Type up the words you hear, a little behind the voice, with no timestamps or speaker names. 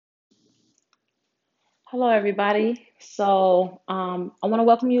Hello, everybody. I want to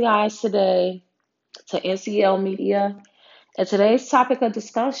welcome you guys today to NCL Media. And today's topic of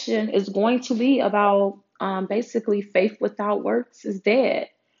discussion is going to be about basically faith without works is dead.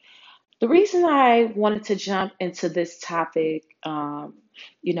 The reason I wanted to jump into this topic,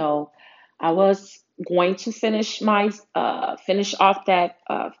 you know, I was going to finish off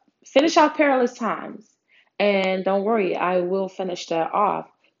Perilous Times, and don't worry, I will finish that off.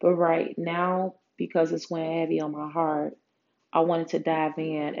 But right now, because it's weighing heavy on my heart, I wanted to dive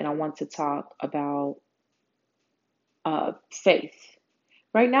in and I want to talk about faith.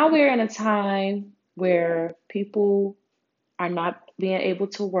 Right now, we're in a time where people are not being able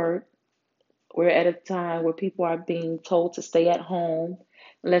to work. We're at a time where people are being told to stay at home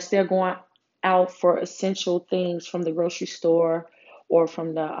unless they're going out for essential things from the grocery store or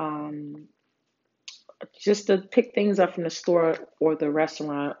from the just to pick things up from the store or the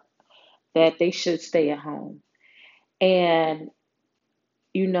restaurant, that they should stay at home. And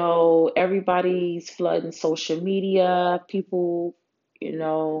everybody's flooding social media. People, you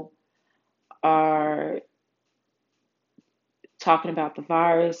know, are talking about the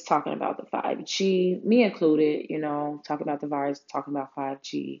virus, talking about the 5G, me included, talking about the virus, talking about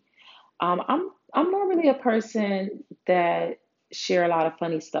 5G. I'm normally a person that share a lot of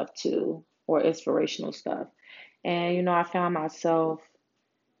funny stuff too, or inspirational stuff. And I found myself,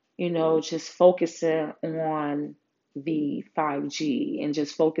 just focusing on the 5G and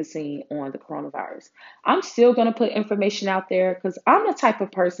just focusing on the coronavirus. I'm still gonna put information out there because I'm the type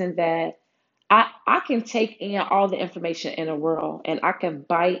of person that I can take in all the information in the world and I can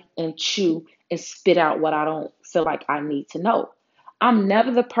bite and chew and spit out what I don't feel like I need to know. I'm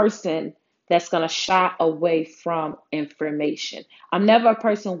never the person that's going to shy away from information. I'm never a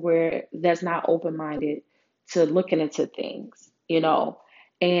person where that's not open-minded to looking into things.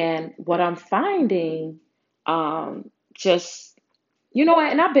 And what I'm finding, just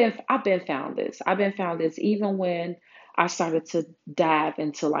and I've been found this. I've been found this even when I started to dive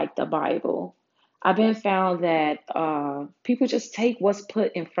into like the Bible. I've been found that people just take what's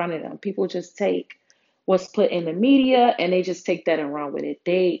put in front of them. People just take what's put in the media and they just take that and run with it.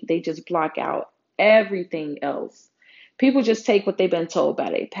 They just block out everything else. People just take what they've been told by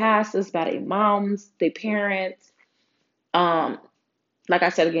their pastors, by their moms, their parents. Um, like I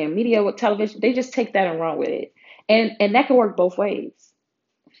said again, media with television, they just take that and run with it. And that can work both ways.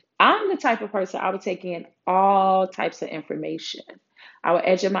 I'm the type of person I would take in all types of information. I would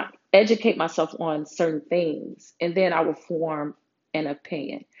educate myself on certain things, and then I would form an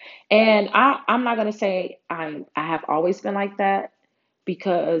opinion. And I'm not gonna say I have always been like that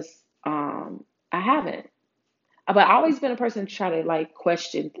because I haven't. But I always been a person to try to like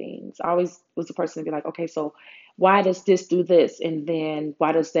question things. I always was a person to be like, okay, so why does this do this? And then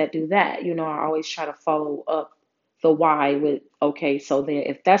why does that do that? I always try to follow up the why with, okay, so then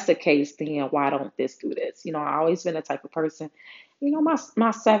if that's the case, then why don't this do this? I always been the type of person, my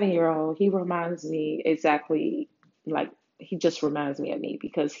 7-year old, he reminds me exactly like he just reminds me of me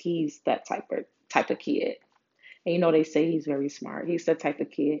because he's that type of kid. And they say he's very smart. He's the type of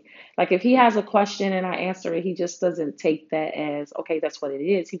kid. Like if he has a question and I answer it, he just doesn't take that as, okay, that's what it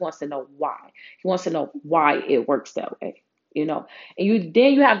is. He wants to know why. He wants to know why it works that way. You know. And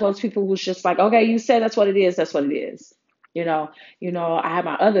you have those people who's just like, okay, you said that's what it is, that's what it is. You know. I have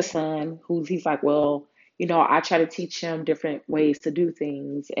my other son he's like, well, I try to teach him different ways to do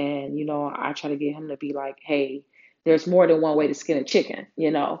things and I try to get him to be like, hey, there's more than one way to skin a chicken.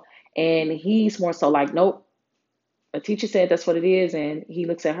 And he's more so like, nope, a teacher said that's what it is, and he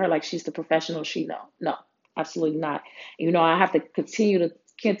looks at her like she's the professional. No, absolutely not. I have to continue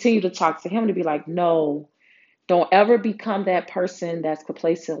to talk to him to be like, no, don't ever become that person that's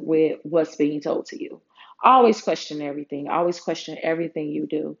complacent with what's being told to you. Always question everything. Always question everything you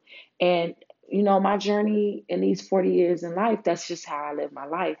do. And my journey in these 40 years in life, that's just how I live my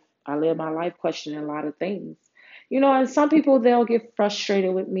life. I live my life questioning a lot of things. And some people they'll get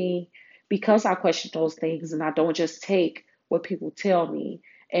frustrated with me because I question those things and I don't just take what people tell me.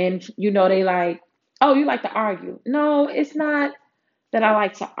 And they like, oh, you like to argue. No, it's not that I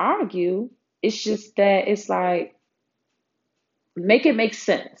like to argue. It's just that it's like, make it make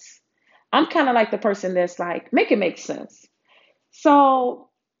sense. I'm kind of like the person that's like, make it make sense. So,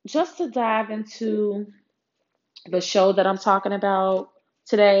 just to dive into the show that I'm talking about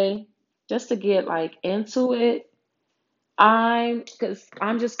today, just to get like into it, because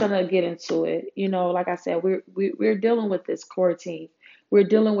I'm just gonna get into it. Like I said, we're dealing with this quarantine. We're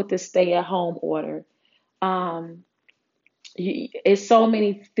dealing with this stay at home order. Um, it's so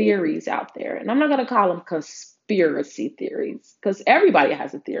many theories out there, and I'm not gonna call them conspiracy theories because everybody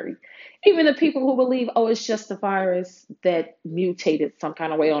has a theory. Even the people who believe, oh, it's just a virus that mutated some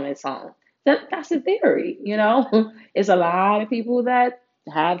kind of way on its own. That's a theory, you know? It's a lot of people that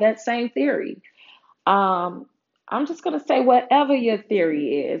have that same theory. Um, I'm just going to say whatever your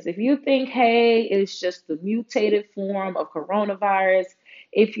theory is. If you think, hey, it's just the mutated form of coronavirus,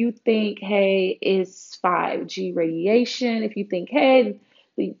 if you think, hey, it's 5G radiation, if you think, hey,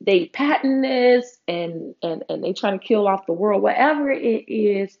 they patent this and they trying to kill off the world, whatever it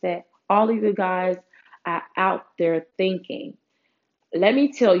is that all of you guys are out there thinking, let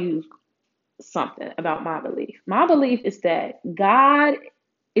me tell you something about my belief. My belief is that God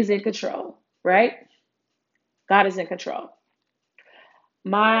is in control, right? God is in control.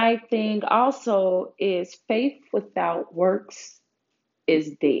 My thing also is faith without works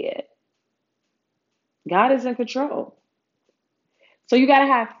is dead. God is in control. So you got to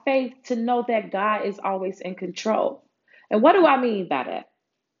have faith to know that God is always in control. And what do I mean by that?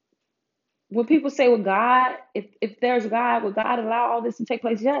 When people say, well, God, if there's God, would God allow all this to take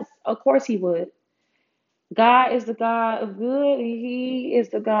place? Yes, of course He would. God is the God of good and He is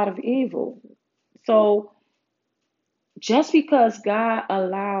the God of evil. So just because God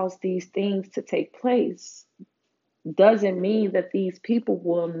allows these things to take place doesn't mean that these people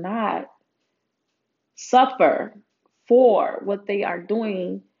will not suffer for what they are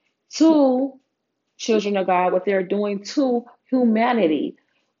doing to children of God, what they're doing to humanity,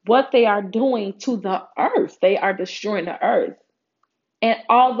 what they are doing to the earth. They are destroying the earth. And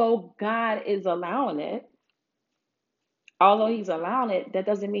although He's allowing it, that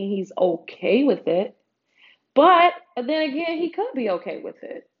doesn't mean He's okay with it. But then again, He could be okay with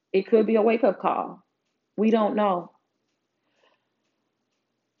it. It could be a wake up call. We don't know.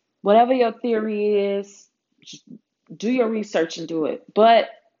 Whatever your theory is, do your research and do it. But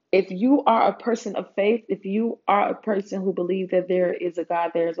if you are a person of faith, if you are a person who believes that there is a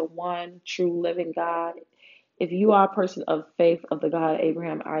God, there is a one true living God, if you are a person of faith of the God of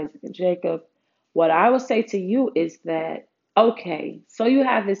Abraham, Isaac, and Jacob, what I would say to you is that, okay, so you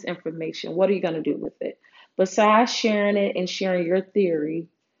have this information. What are you going to do with it? Besides sharing it and sharing your theory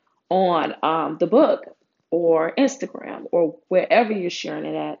on the book or Instagram or wherever you're sharing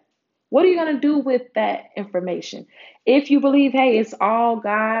it at, what are you going to do with that information? If you believe, hey, it's all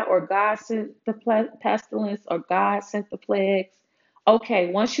God or God sent the pestilence or God sent the plagues,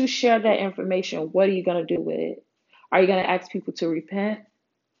 okay, once you share that information, what are you going to do with it? Are you going to ask people to repent?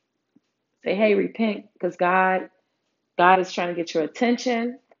 Say, hey, repent because God is trying to get your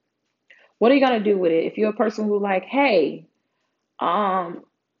attention. What are you going to do with it? If you're a person who like, hey, um,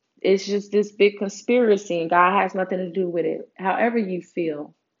 it's just this big conspiracy and God has nothing to do with it, however you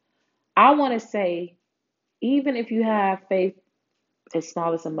feel, I want to say, even if you have faith as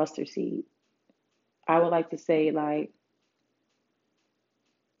small as a mustard seed, I would like to say, like,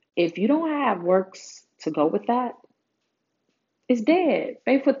 if you don't have works to go with that, it's dead.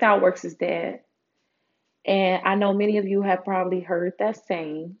 Faith without works is dead. And I know many of you have probably heard that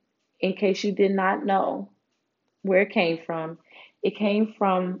saying. In case you did not know where it came from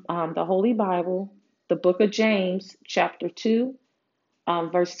the Holy Bible, the book of James, chapter 2,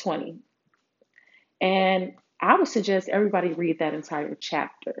 verse 20. And I would suggest everybody read that entire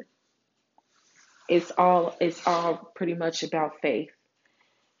chapter. It's all pretty much about faith.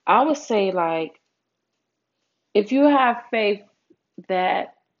 I would say, like, if you have faith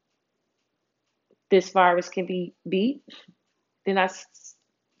that this virus can be beat, then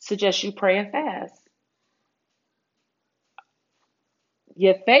suggest you pray and fast.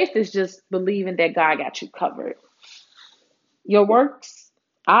 Your faith is just believing that God got you covered. Your works,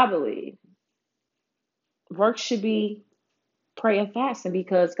 I believe, works should be pray and fasting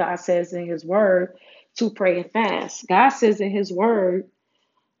because God says in His Word to pray and fast. God says in His Word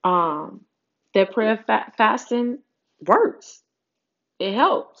um, that prayer and fasting works. It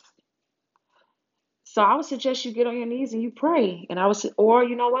helps. So I would suggest you get on your knees and you pray. And or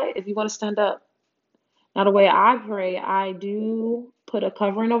you know what? If you want to stand up. Now the way I pray, I do put a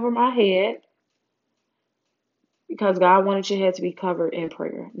covering over my head because God wanted your head to be covered in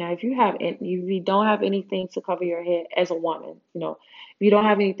prayer. Now, if you don't have anything to cover your head as a woman, if you don't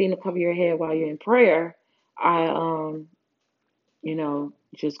have anything to cover your head while you're in prayer, I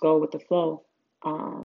just go with the flow.